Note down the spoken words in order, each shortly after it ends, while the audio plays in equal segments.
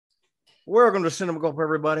Welcome to Cinema Gulp,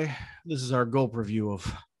 everybody. This is our Gulp review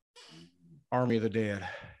of Army of the Dead.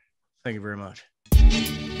 Thank you very much. Yeah.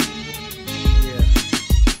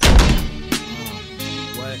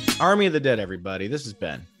 What? Army of the Dead, everybody. This is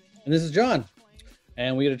Ben. And this is John.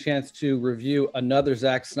 And we get a chance to review another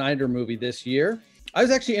Zack Snyder movie this year. I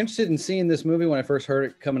was actually interested in seeing this movie when I first heard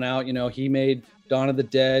it coming out. You know, he made Dawn of the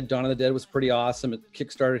Dead. Dawn of the Dead was pretty awesome. It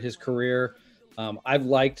kickstarted his career. I've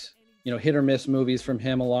liked, hit or miss movies from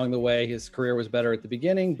him along the way. His career was better at the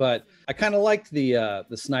beginning, but I kind of liked the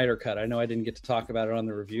Snyder cut. I know I didn't get to talk about it on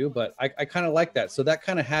the review, but I kind of liked that. So that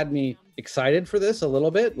kind of had me excited for this a little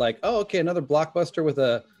bit. Like, oh, okay, another blockbuster with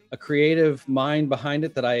a creative mind behind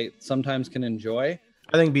it that I sometimes can enjoy.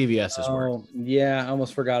 I think BVS is work. Yeah, I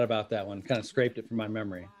almost forgot about that one. Kind of scraped it from my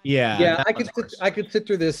memory. Yeah, I could sit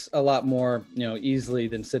through this a lot more, easily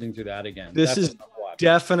than sitting through that again. This is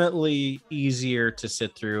definitely easier to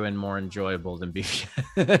sit through and more enjoyable than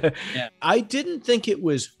BVS. Yeah. I didn't think it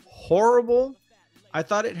was horrible. I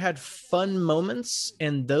thought it had fun moments,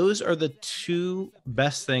 and those are the two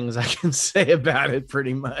best things I can say about it,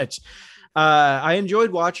 pretty much. I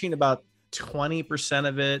enjoyed watching about 20%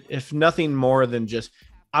 of it, if nothing more than just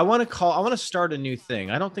I want to start a new thing.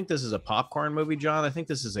 I don't think this is a popcorn movie, John. I think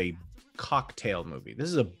this is a cocktail movie. This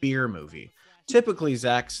is a beer movie. Typically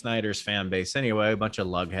Zack Snyder's fan base anyway, a bunch of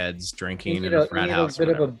lugheads drinking in a frat house. A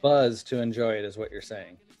bit of a buzz to enjoy it is what you're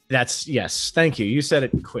saying. Yes, thank you. You said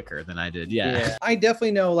it quicker than I did. Yeah. I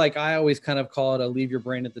definitely know, like, I always kind of call it a leave your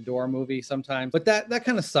brain at the door movie sometimes, but that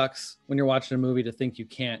kind of sucks when you're watching a movie to think you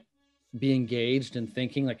can't be engaged and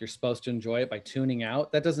thinking like you're supposed to enjoy it by tuning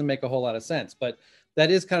out. That doesn't make a whole lot of sense, but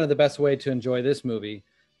that is kind of the best way to enjoy this movie,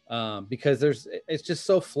 because it's just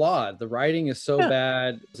so flawed. The writing is so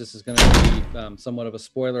bad. This is going to be somewhat of a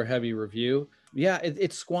spoiler heavy review. Yeah,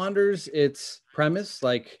 it squanders its premise.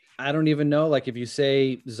 Like, I don't even know, like, if you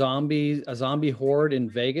say a zombie horde in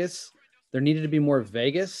Vegas, there needed to be more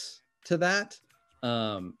Vegas to that.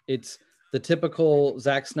 It's the typical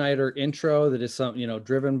Zack Snyder intro that is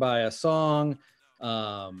driven by a song.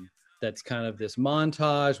 That's kind of this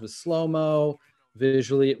montage with slow-mo.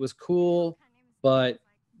 Visually, it was cool, but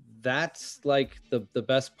that's like the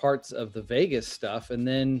best parts of the Vegas stuff. And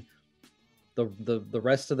then the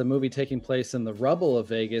rest of the movie taking place in the rubble of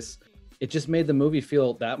Vegas, it just made the movie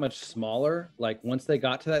feel that much smaller. Like, once they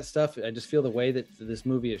got to that stuff, I just feel the way that this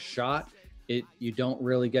movie is shot, you don't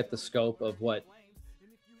really get the scope of what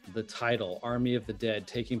the title, Army of the Dead,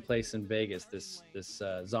 taking place in Vegas, this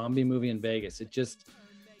zombie movie in Vegas. It just,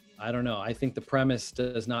 I don't know. I think the premise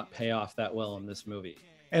does not pay off that well in this movie.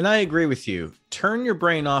 And I agree with you. Turn your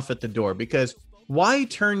brain off at the door, because why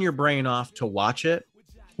turn your brain off to watch it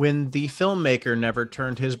when the filmmaker never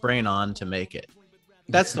turned his brain on to make it?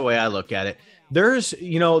 That's the way I look at it. This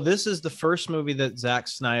is the first movie that Zack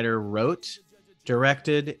Snyder wrote,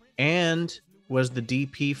 directed, and was the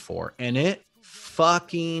DP for. And it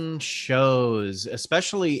fucking shows,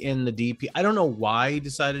 especially in the DP. I don't know why he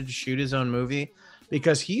decided to shoot his own movie,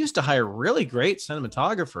 because he used to hire really great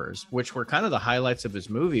cinematographers, which were kind of the highlights of his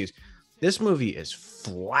movies. This movie is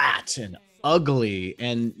flat and ugly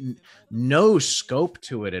and no scope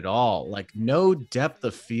to it at all. Like, no depth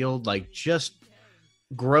of field, like, just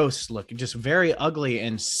gross looking, just very ugly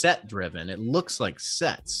and set driven. It looks like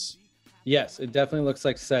sets. Yes, it definitely looks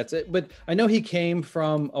like sets. But I know he came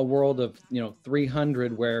from a world of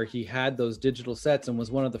 300 where he had those digital sets and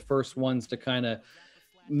was one of the first ones to kind of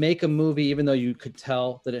make a movie. Even though you could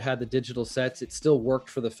tell that it had the digital sets, it still worked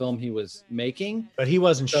for the film he was making. But he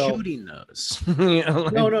wasn't shooting those.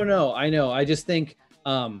 No. I know. I just think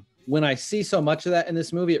when I see so much of that in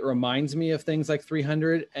this movie, it reminds me of things like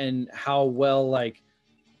 300 and how well, like,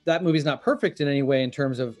 that movie's not perfect in any way in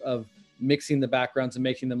terms of mixing the backgrounds and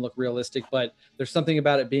making them look realistic, but there's something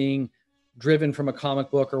about it being driven from a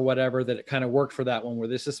comic book or whatever that it kind of worked for that one, where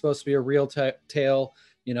this is supposed to be a real tale,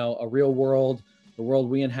 a real world, the world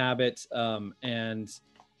we inhabit. And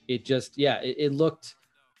it just, it looked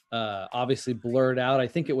obviously blurred out. I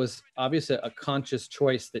think it was obviously a conscious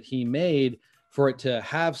choice that he made for it to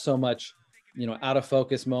have so much, out of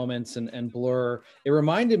focus moments and blur. It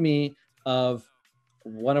reminded me of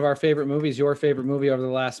one of our favorite movies, your favorite movie over the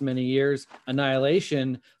last many years,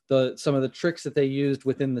 Annihilation, some of the tricks that they used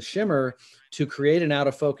within the shimmer to create an out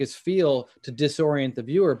of focus feel to disorient the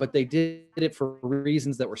viewer, but they did it for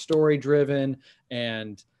reasons that were story driven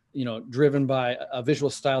and, driven by a visual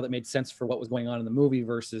style that made sense for what was going on in the movie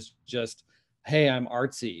versus just, hey, I'm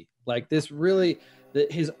artsy. Like, this really,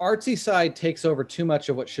 his artsy side takes over too much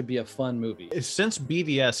of what should be a fun movie. Since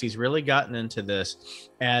BVS, he's really gotten into this.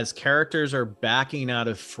 As characters are backing out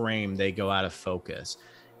of frame, they go out of focus.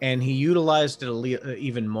 and he utilized it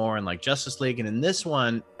even more in like Justice League. And in this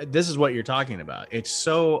one, this is what you're talking about. It's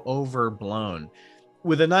so overblown.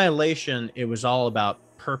 With Annihilation, it was all about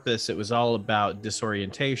purpose. It was all about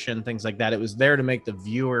disorientation, things like that. It was there to make the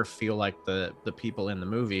viewer feel like the people in the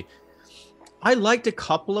movie. I liked a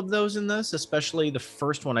couple of those in this, especially the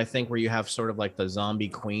first one, I think, where you have sort of like the zombie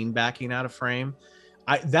queen backing out of frame.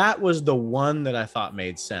 That was the one that I thought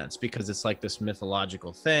made sense because it's like this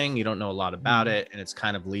mythological thing. You don't know a lot about it, and it's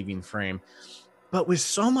kind of leaving frame. But with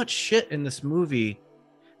so much shit in this movie,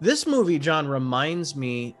 John, reminds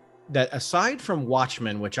me that aside from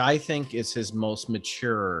Watchmen, which I think is his most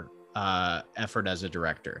mature effort as a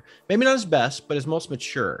director, maybe not his best, but his most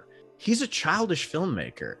mature, he's a childish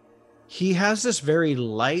filmmaker. He has this very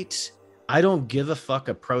light, I don't give a fuck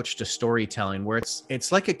approach to storytelling where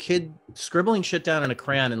it's like a kid scribbling shit down in a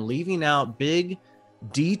crayon and leaving out big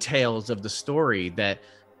details of the story that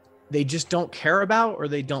they just don't care about or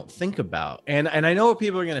they don't think about. And I know what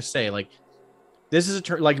people are going to say, like, this is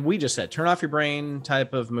like we just said, turn off your brain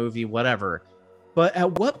type of movie, whatever. But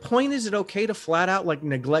at what point is it okay to flat out like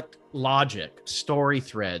neglect logic, story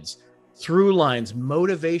threads, through lines,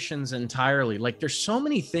 motivations entirely? Like there's so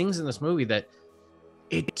many things in this movie that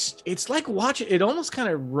it's like watching it. Almost kind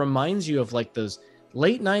of reminds you of like those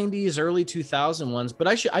late 90s, early 2000 ones, but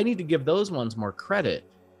I need to give those ones more credit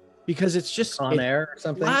because it's just Con Air or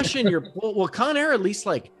something. Flash in your well, Con Air at least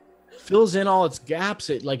like fills in all its gaps.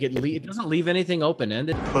 It doesn't leave anything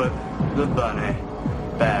open-ended. Put the bunny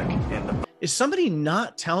back in the... Is somebody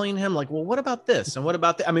not telling him like, well, what about this? And what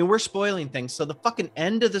about that? I mean, we're spoiling things. So the fucking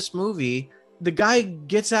end of this movie, the guy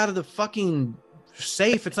gets out of the fucking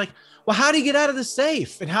safe. It's like, well, how'd he get out of the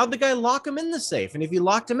safe? And how'd the guy lock him in the safe? And if you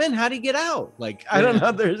locked him in, how'd he get out? Like, I don't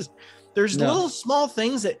know. There's little small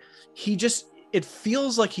things that he just, it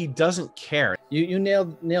feels like he doesn't care. You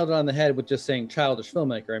nailed it on the head with just saying childish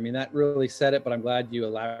filmmaker. I mean, that really said it, but I'm glad you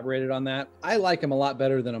elaborated on that. I like him a lot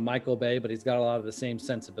better than a Michael Bay, but he's got a lot of the same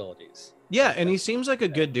sensibilities. Yeah, and he seems like a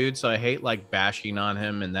good dude, so I hate like bashing on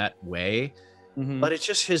him in that way. Mm-hmm. But it's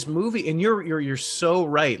just his movie, and you're so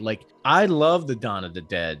right. Like, I love the Dawn of the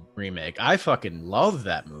Dead remake. I fucking love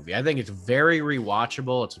that movie. I think it's very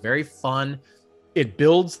rewatchable. It's very fun. It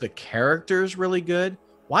builds the characters really good.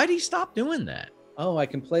 Why did he stop doing that? Oh, I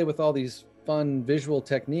can play with all these fun visual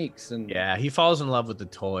techniques, and yeah, he falls in love with the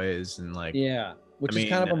toys and like which is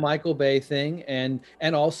kind of a Michael Bay thing, and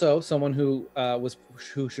also someone who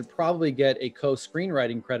should probably get a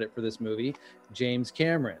co-screenwriting credit for this movie, James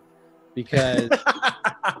Cameron, because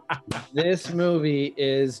this movie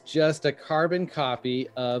is just a carbon copy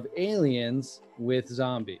of Aliens with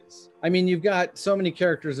zombies. I mean, you've got so many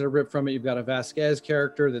characters that are ripped from it. You've got a Vasquez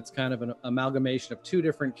character that's kind of an amalgamation of two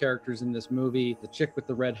different characters in this movie. The chick with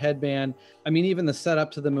the red headband. I mean, even the setup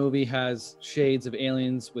to the movie has shades of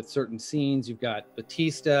Aliens with certain scenes. You've got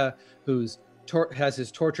Batista, who's has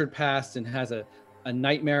his tortured past and has a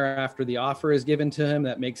nightmare after the offer is given to him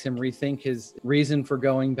that makes him rethink his reason for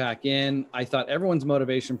going back in. I thought everyone's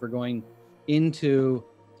motivation for going into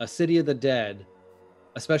a city of the dead,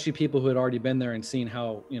 especially people who had already been there and seen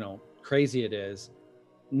how, crazy it is,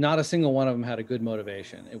 not a single one of them had a good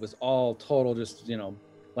motivation. It was all total, just,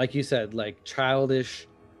 like you said, like childish,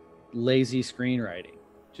 lazy screenwriting,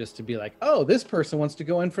 just to be like, oh, this person wants to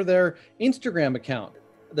go in for their Instagram account.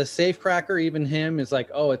 The safecracker, even him, is like,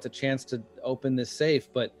 oh, it's a chance to open this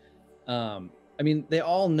safe. But I mean, they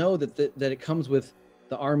all know that it comes with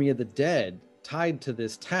the army of the dead tied to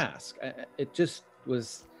this task. It just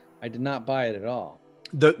was, I did not buy it at all.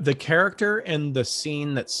 The character and the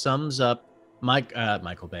scene that sums up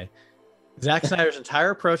Michael Bay, Zack Snyder's entire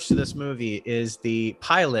approach to this movie is the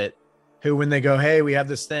pilot who, when they go, hey, we have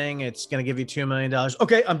this thing, it's going to give you $2 million.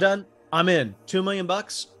 Okay, I'm done. I'm in. $2 million.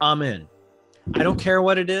 I'm in. I don't care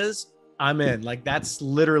what it is. I'm in. Like, that's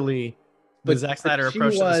literally the Zack Snyder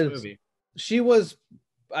approach to this movie. She was,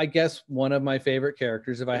 I guess, one of my favorite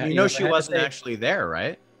characters. If I had, she wasn't actually there,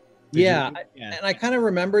 right? Yeah, and I kind of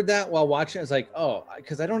remembered that while watching. I was like, oh,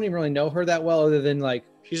 because I don't even really know her that well, other than like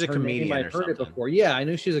she's a comedian. I've heard it before. Yeah, I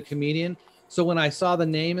knew she's a comedian. So when I saw the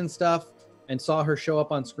name and stuff and saw her show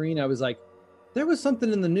up on screen, I was like, there was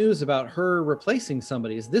something in the news about her replacing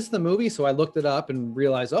somebody. Is this the movie? So I looked it up and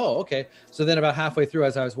realized, oh, okay. So then about halfway through,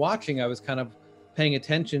 as I was watching, I was kind of paying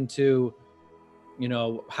attention to,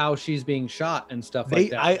 how she's being shot and stuff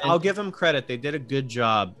like that. I'll give them credit. They did a good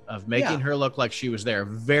job of making her look like she was there.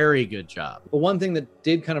 Very good job. But one thing that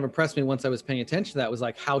did kind of impress me once I was paying attention to that was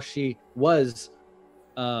like how she was,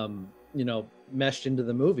 meshed into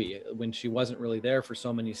the movie when she wasn't really there for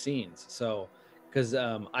so many scenes. So, because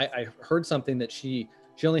I heard something that she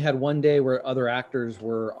she only had one day where other actors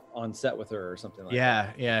were on set with her or something like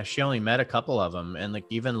that. Yeah. She only met a couple of them. And like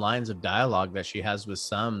even lines of dialogue that she has with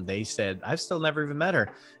some, they said, I've still never even met her.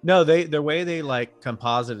 No, the way they like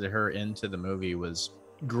composited her into the movie was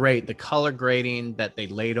great. The color grading that they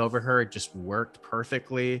laid over her just worked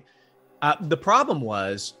perfectly. The problem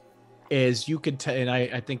is you could tell, and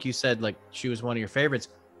I think you said like she was one of your favorites.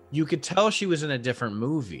 You could tell she was in a different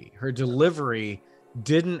movie. Her delivery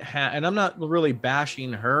didn't have, and I'm not really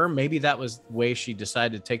bashing her. Maybe that was the way she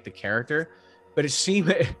decided to take the character, but it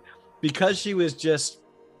seemed because she was just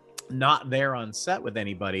not there on set with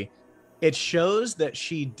anybody, it shows that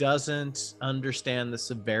she doesn't understand the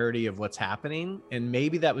severity of what's happening. And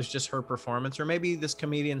maybe that was just her performance, or maybe this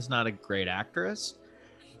comedian's not a great actress.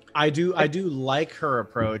 I do like her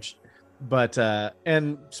approach. But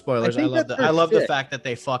and spoilers, I love the fact that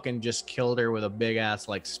they fucking just killed her with a big ass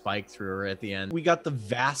like spike through her at the end. We got the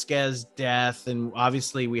Vasquez death, and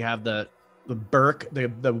obviously we have the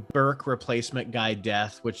Burke replacement guy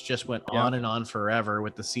death, which just went on and on forever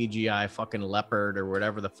with the CGI fucking leopard or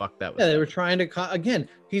whatever the fuck that was. Yeah, they were trying to again.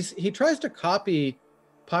 He tries to copy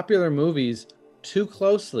popular movies too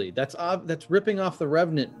closely. That's ripping off The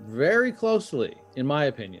Revenant very closely, in my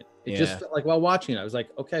opinion. It just felt like while watching it, I was like,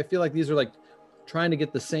 okay, I feel like these are like trying to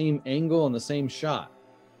get the same angle and the same shot.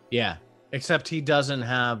 Yeah, except he doesn't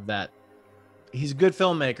have that. He's a good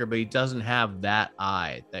filmmaker, but he doesn't have that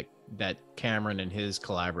eye that Cameron and his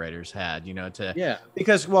collaborators had,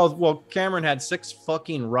 because well, Cameron had 6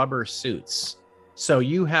 fucking rubber suits. So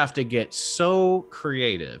you have to get so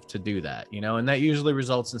creative to do that, and that usually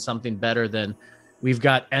results in something better than we've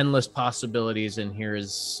got endless possibilities and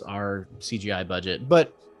here's our CGI budget.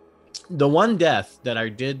 But the one death that I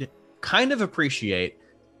did kind of appreciate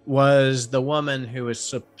was the woman who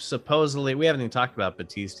was supposedly, we haven't even talked about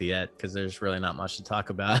Batista yet because there's really not much to talk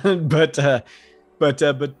about, but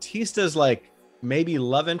Batista's like maybe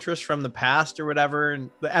love interest from the past or whatever. And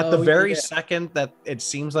at the very second that it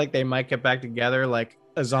seems like they might get back together, like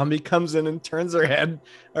a zombie comes in and turns her head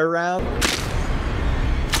around.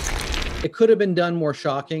 It could have been done more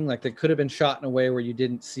shocking. Like it could have been shot in a way where you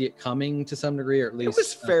didn't see it coming to some degree, or at least it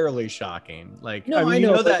was fairly shocking. Like, no, I mean,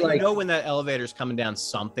 I know, when that elevator's coming down,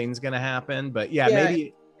 something's going to happen, but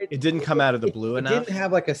maybe it didn't come out of the blue enough. It didn't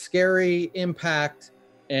have like a scary impact,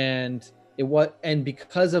 and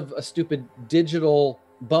because of a stupid digital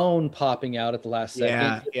bone popping out at the last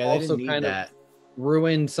second, it also kind of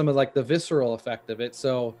ruined some of like the visceral effect of it.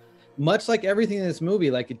 So much like everything in this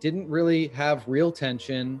movie, like it didn't really have real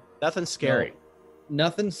tension. Nothing scary.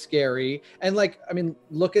 Nothing scary. And like, I mean,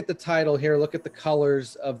 look at the title here. Look at the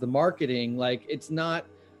colors of the marketing. Like it's not,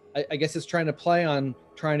 I guess it's trying to play on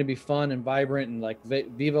trying to be fun and vibrant and like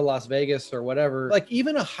Viva Las Vegas or whatever. Like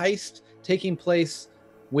even a heist taking place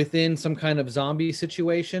within some kind of zombie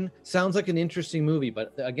situation sounds like an interesting movie,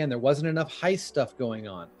 but again, there wasn't enough heist stuff going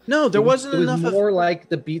on. No, there wasn't enough. It was more like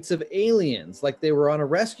the beats of Aliens, like they were on a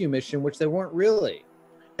rescue mission, which they weren't really.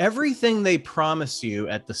 Everything they promise you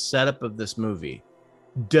at the setup of this movie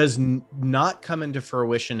does not come into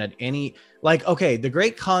fruition at any, like, okay, the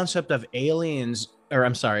great concept of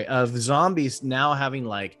of zombies now having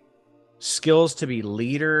like skills to be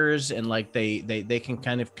leaders and like they can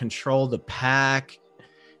kind of control the pack.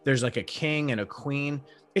 There's like a king and a queen.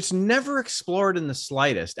 It's never explored in the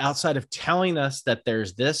slightest outside of telling us that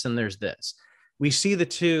there's this and there's this. We see the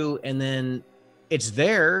two and then it's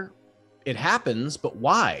there. It happens, but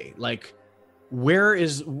why? Like, where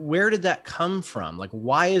did that come from? Like,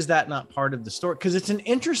 why is that not part of the story? Because it's an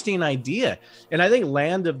interesting idea. And I think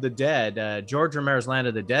Land of the Dead, George Romero's Land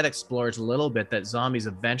of the Dead explores a little bit that zombies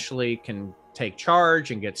eventually can take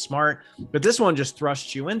charge and get smart. But this one just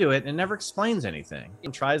thrusts you into it and never explains anything.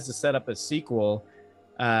 It tries to set up a sequel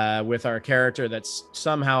with our character that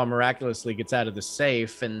somehow miraculously gets out of the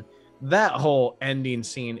safe. And that whole ending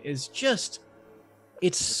scene is just,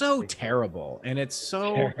 it's so terrible. And it's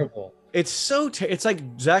so terrible. It's like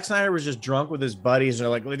Zack Snyder was just drunk with his buddies and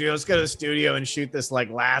they're like, let's go to the studio and shoot this like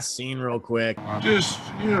last scene real quick. Just,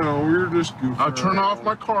 we're just goofing. I'll turn off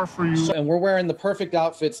my car for you. And we're wearing the perfect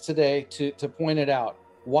outfits today to point it out.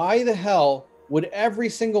 Why the hell would every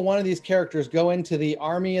single one of these characters go into the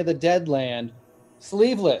Army of the Dead land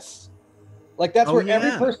sleeveless? Like that's where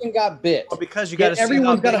every person got bit. Well, because you got to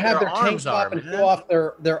everyone's got to have their tank top and show off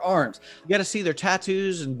their arms. You got to see their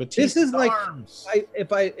tattoos and Batista's This is like, arms.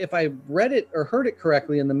 if I read it or heard it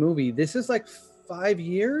correctly in the movie, this is like 5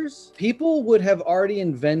 years. People would have already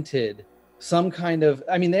invented some kind of,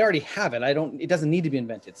 I mean, they already have it. It doesn't need to be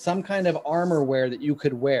invented. Some kind of armor wear that you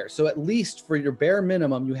could wear. So at least for your bare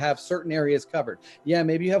minimum, you have certain areas covered. Yeah,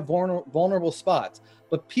 maybe you have vulnerable spots,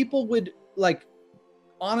 but people would like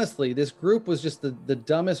honestly, this group was just the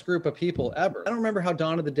dumbest group of people ever. I don't remember how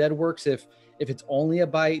Dawn of the Dead works if it's only a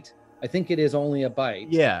bite. I think it is only a bite.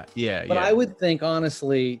 Yeah. But I would think,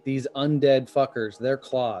 honestly, these undead fuckers, their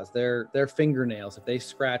claws, their fingernails, if they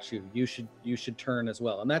scratch you, you should turn as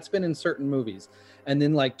well. And that's been in certain movies. And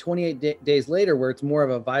then like 28 days later, where it's more of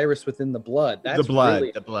a virus within the blood. That's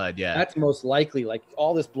the blood. Yeah. That's most likely, like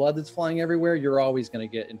all this blood that's flying everywhere, you're always going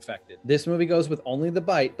to get infected. This movie goes with only the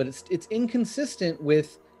bite, but it's inconsistent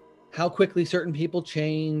with how quickly certain people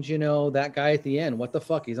change. You know, that guy at the end, what the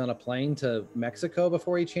fuck? He's on a plane to Mexico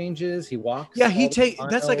before he changes. He walks. Yeah,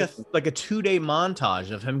 that's like a 2-day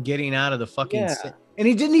montage of him getting out of the fucking and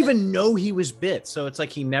he didn't even know he was bit. So it's like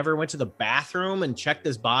he never went to the bathroom and checked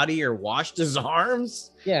his body or washed his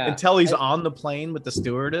arms. Yeah. Until he's on the plane with the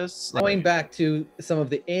stewardess. Going back to some of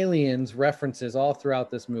the aliens references all throughout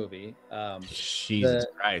this movie. Jesus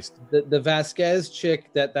Christ. The Vasquez chick,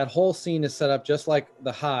 that whole scene is set up just like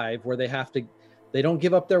the Hive, where they don't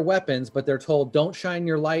give up their weapons, but they're told, don't shine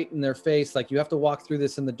your light in their face. Like, you have to walk through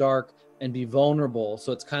this in the dark and be vulnerable.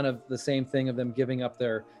 So it's kind of the same thing of them giving up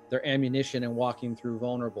their ammunition and walking through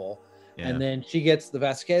vulnerable. Yeah. And then she gets the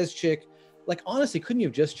Vasquez chick. Like, honestly, couldn't you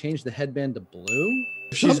have just changed the headband to blue?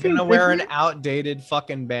 She's going to wear an outdated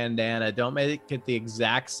fucking bandana. Don't make it the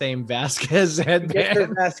exact same Vasquez headband. Get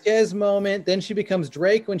her Vasquez moment. Then she becomes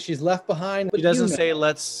Drake when she's left behind. She doesn't say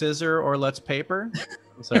let's scissor or let's paper.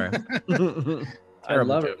 I'm sorry. I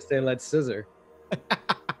love it. Say let's scissor.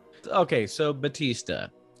 Okay, so Batista.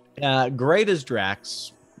 Great as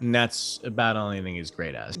Drax. And that's about the only thing he's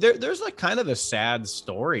great as. There's like kind of a sad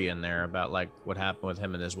story in there about like what happened with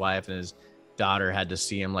him and his wife, and his daughter had to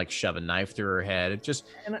see him like shove a knife through her head. It just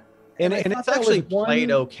and it's actually played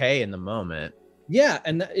okay in the moment. Yeah,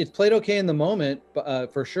 and it played okay in the moment,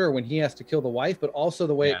 for sure, when he has to kill the wife, but also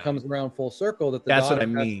the way it comes around full circle that the daughter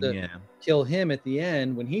has to kill him at the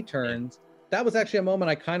end when he turns. That was actually a moment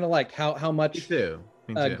I kind of liked how much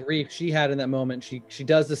grief she had in that moment. She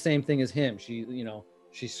does the same thing as him.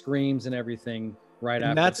 She screams and everything right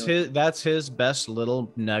after. That's his best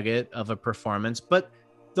little nugget of a performance. But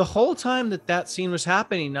the whole time that scene was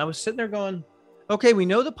happening, I was sitting there going, okay, we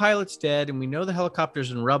know the pilot's dead and we know the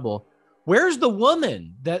helicopter's in rubble. Where's the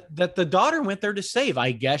woman that the daughter went there to save?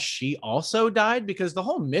 I guess she also died because the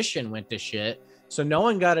whole mission went to shit. So no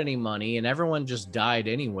one got any money and everyone just died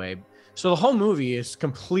anyway. So the whole movie is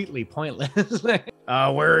completely pointless.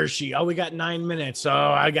 Where is she? Oh, we got 9 minutes.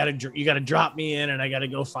 Oh, you gotta drop me in and I gotta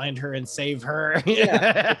go find her and save her.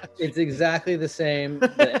 Yeah, it's exactly the same.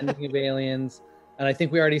 The ending of Aliens. And I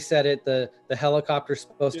think we already said it. The helicopter's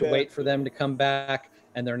supposed to wait for them to come back,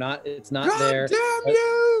 and it's not there. Damn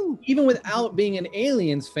you! Even without being an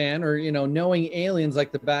Aliens fan or, knowing Aliens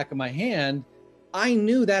like the back of my hand, I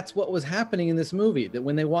knew that's what was happening in this movie, that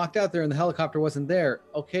when they walked out there and the helicopter wasn't there,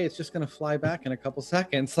 okay, it's just going to fly back in a couple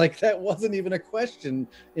seconds. Like, that wasn't even a question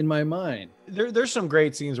in my mind. There's some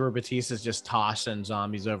great scenes where Batista's just tossing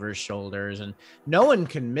zombies over his shoulders, and no one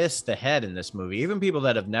can miss the head in this movie. Even people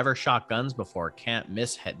that have never shot guns before can't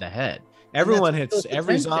miss the head. Everyone hits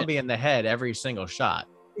every zombie in the head every single shot.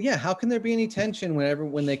 Yeah, how can there be any tension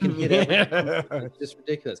when they can hit everyone? It's just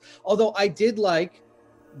ridiculous. Although I did like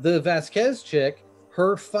the Vasquez chick,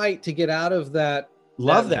 her fight to get out of that.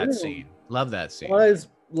 Love that scene. Was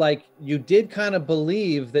like, you did kind of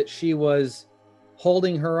believe that she was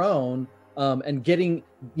holding her own and getting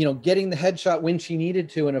the headshot when she needed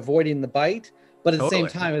to and avoiding the bite. But at the same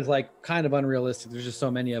time, it's like kind of unrealistic. There's just so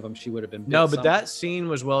many of them. She would have been. No, but that scene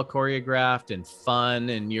was well choreographed and fun.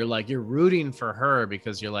 And you're rooting for her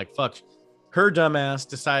because you're like, fuck, her dumbass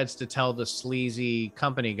decides to tell the sleazy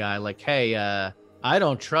company guy, like, hey, I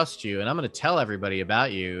don't trust you, and I'm going to tell everybody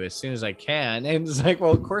about you as soon as I can. And it's like,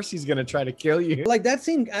 well, of course he's going to try to kill you. Like, that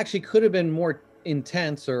scene actually could have been more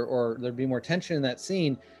intense or there'd be more tension in that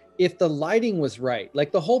scene if the lighting was right.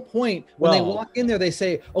 Like, the whole point, when they walk in there, they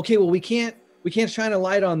say, okay, well, we can't shine a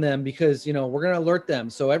light on them because, we're going to alert them.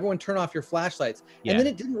 So everyone turn off your flashlights. Yeah. And then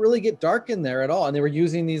it didn't really get dark in there at all. And they were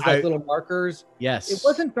using these little markers. Yes. It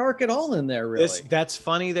wasn't dark at all in there, really. That's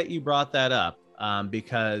funny that you brought that up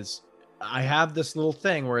because I have this little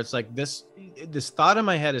thing where it's like this thought in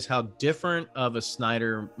my head is how different of a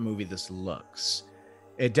Snyder movie this looks.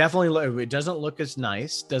 It doesn't look as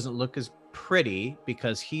nice, doesn't look as pretty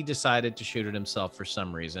because he decided to shoot it himself for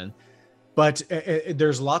some reason. But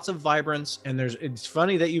there's lots of vibrance, and it's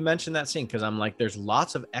funny that you mentioned that scene because I'm like, there's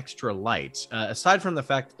lots of extra lights. Aside from the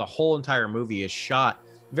fact that the whole entire movie is shot,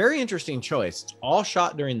 very interesting choice. It's all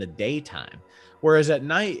shot during the daytime. Whereas at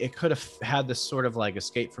night, it could have had this sort of like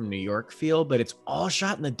Escape from New York feel, but it's all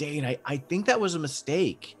shot in the day. And I think that was a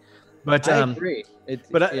mistake But I agree.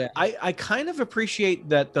 I kind of appreciate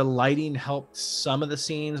that the lighting helped some of the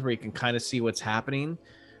scenes where you can kind of see what's happening.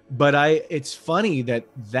 But it's funny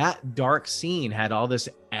that dark scene had all this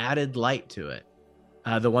added light to it.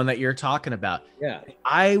 The one that you're talking about. Yeah.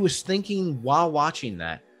 I was thinking while watching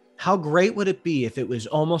that, how great would it be if it was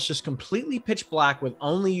almost just completely pitch black with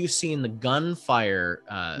only you seeing the gunfire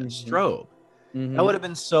strobe? That would have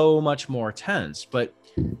been so much more tense. But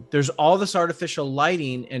there's all this artificial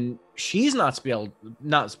lighting, and she's not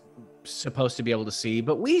supposed to be able to see,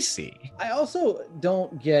 but we see. I also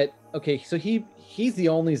don't get. Okay, so he's the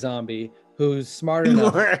only zombie who's smart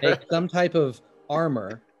enough to make some type of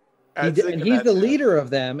armor. And he's the leader of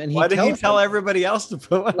them, and why did he tell everybody else to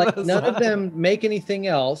put one? Like none of them make anything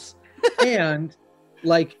else, and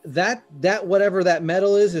like that whatever that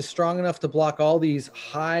metal is strong enough to block all these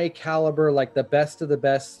high caliber, like the best of the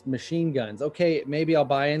best machine guns. Okay, maybe I'll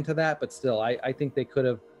buy into that, but still, I think they could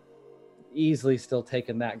have easily still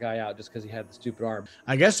taken that guy out just because he had the stupid arm.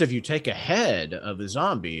 I guess if you take a head of a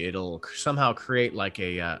zombie, it'll somehow create like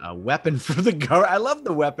a weapon for the government. I love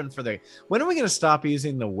the weapon for the. When are we going to stop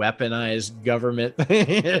using the weaponized government?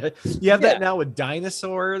 You have that now with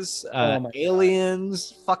dinosaurs,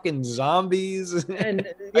 aliens, fucking zombies. And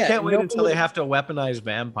I can't wait until they have to weaponize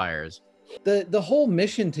vampires. The whole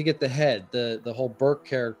mission to get the head, the whole Burke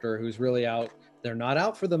character who's really out. They're not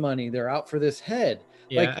out for the money. They're out for this head.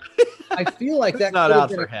 Yeah. Like, I feel like that could have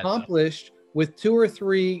been accomplished with 2 or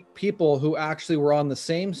 3 people who actually were on the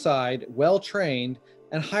same side, well trained,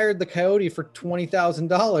 and hired the coyote for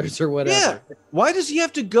 $20,000 or whatever. Yeah. Why does he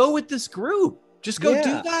have to go with this group? Just go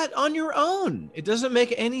do that on your own. It doesn't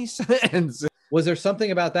make any sense. Was there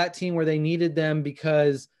something about that team where they needed them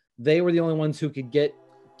because they were the only ones who could get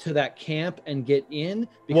to that camp and get in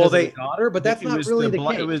because of their daughter? But that's not really the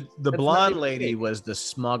case. It was the blonde lady was the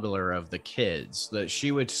smuggler of the kids. That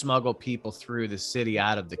she would smuggle people through the city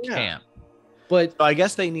out of the camp. But so I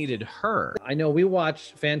guess they needed her. I know we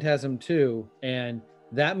watched Phantasm 2, and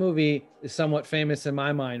that movie is somewhat famous in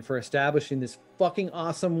my mind for establishing this fucking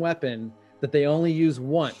awesome weapon that they only use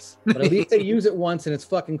once. But at least they use it once and it's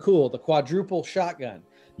fucking cool. The quadruple shotgun.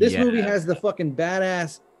 This movie has the fucking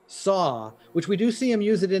badass saw, which we do see him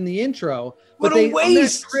use it in the intro, but on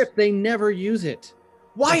that trip they never use it.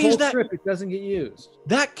 Why is that trip it doesn't get used?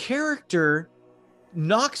 That character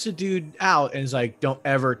knocks a dude out and is like, don't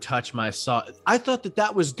ever touch my saw. I thought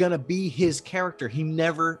that was gonna be his character. He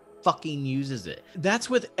never fucking uses it. That's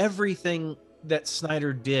with everything that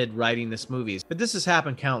Snyder did writing this movie. But this has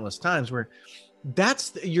happened countless times where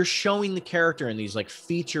you're showing the character in these like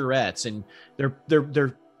featurettes, and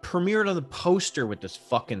they're premiered on the poster with this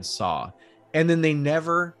fucking saw, and then they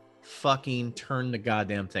never fucking turn the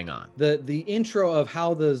goddamn thing on. The intro of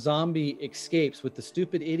how the zombie escapes with the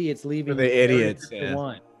stupid idiots leaving. The idiots,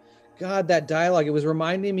 God, that dialogue, it was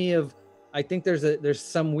reminding me of, I think there's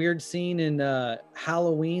some weird scene in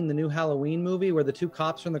Halloween, the new Halloween movie, where the 2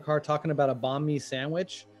 cops are in the car talking about a banh mi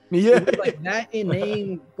sandwich. Yeah, it was like that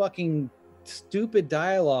inane fucking stupid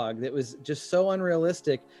dialogue that was just so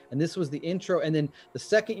unrealistic. And this was the intro, and then the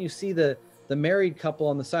second you see the married couple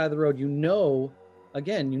on the side of the road, you know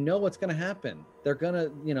what's going to happen. They're gonna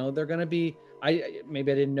be,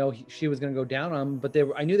 maybe I didn't know she was going to go down on them, but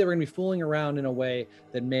I knew they were going to be fooling around in a way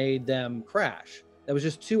that made them crash. That was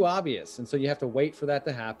just too obvious, and so you have to wait for that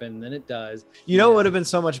to happen. Then it does. You know what would have been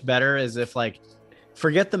so much better is if, like,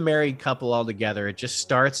 forget the married couple altogether. It just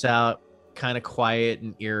starts out kind of quiet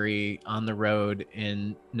and eerie on the road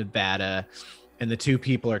in Nevada, and the 2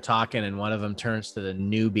 people are talking, and one of them turns to the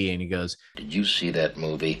newbie and he goes, "Did you see that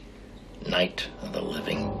movie, Night of the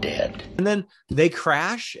Living Dead?" And then they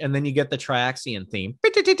crash, and then you get the Triaxian theme.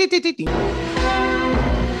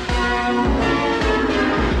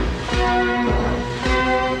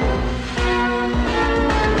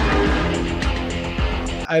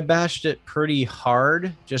 I bashed it pretty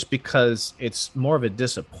hard just because it's more of a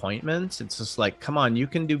disappointment. It's just like, come on, you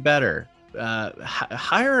can do better.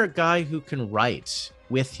 Hire a guy who can write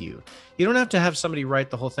with you. You don't have to have somebody write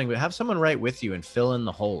the whole thing, but have someone write with you and fill in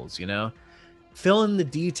the holes, fill in the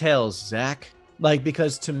details, Zach. Like,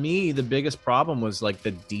 because to me, the biggest problem was like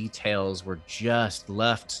the details were just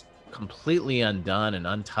left completely undone and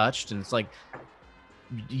untouched. And it's like,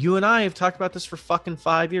 you and I have talked about this for fucking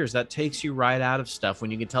 5 years. That takes you right out of stuff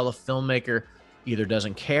when you can tell a filmmaker either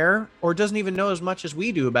doesn't care or doesn't even know as much as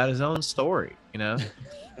we do about his own story,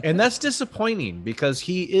 And that's disappointing because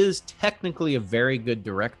he is technically a very good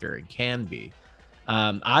director and can be.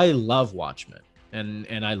 I love Watchmen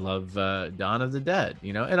and I love Dawn of the Dead,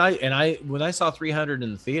 and I when I saw 300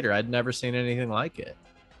 in the theater, I'd never seen anything like it.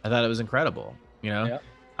 I thought it was incredible, Yeah.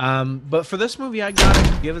 But for this movie, I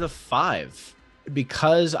gotta give it a 5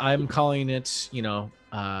 because I'm calling it, you know,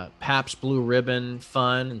 Pabst Blue Ribbon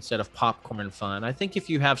fun instead of popcorn fun. I think if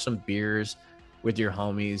you have some beers with your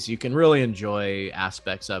homies, you can really enjoy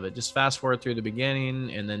aspects of it. Just fast forward through the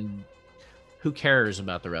beginning, and then who cares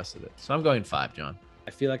about the rest of it? So I'm going 5, John.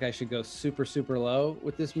 I feel like I should go super, super low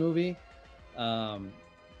with this movie.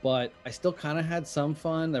 But I still kind of had some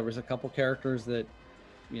fun. There was a couple characters that,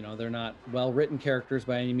 you know, they're not well-written characters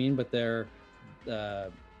by any means, but their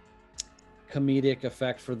comedic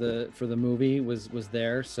effect for the movie was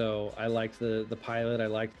there. So I liked the pilot. I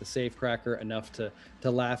liked the safecracker enough to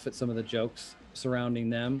laugh at some of the jokes surrounding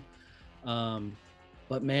them.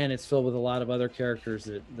 But man, it's filled with a lot of other characters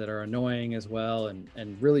that are annoying as well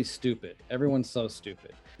and really stupid. Everyone's so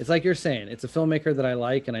stupid. It's like you're saying, it's a filmmaker that I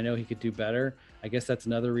like and I know he could do better. I guess that's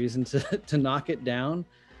another reason to knock it down.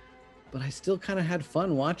 But I still kind of had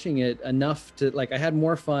fun watching it enough to, like, I had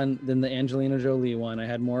more fun than the Angelina Jolie one. I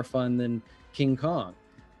had more fun than King Kong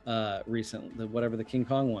recently, whatever the King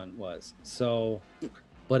Kong one was. So,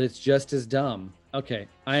 but it's just as dumb. Okay,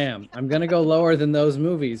 I'm gonna go lower than those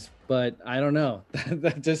movies, but I don't know.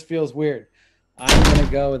 That just feels weird. I'm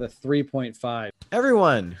gonna go with a 3.5.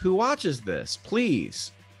 Everyone who watches this,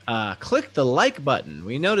 please click the like button.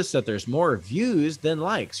 We notice that there's more views than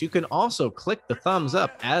likes. You can also click the thumbs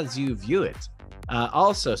up as you view it.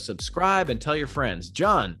 Also subscribe and tell your friends.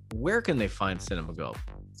 John, where can they find Cinema Gulp?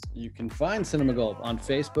 You can find Cinema Gulp on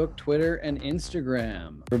Facebook, Twitter, and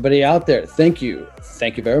Instagram. Everybody out there, thank you.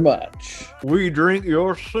 Thank you very much. We drink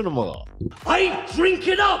your cinema. I drink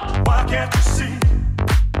it up. Why can't you see?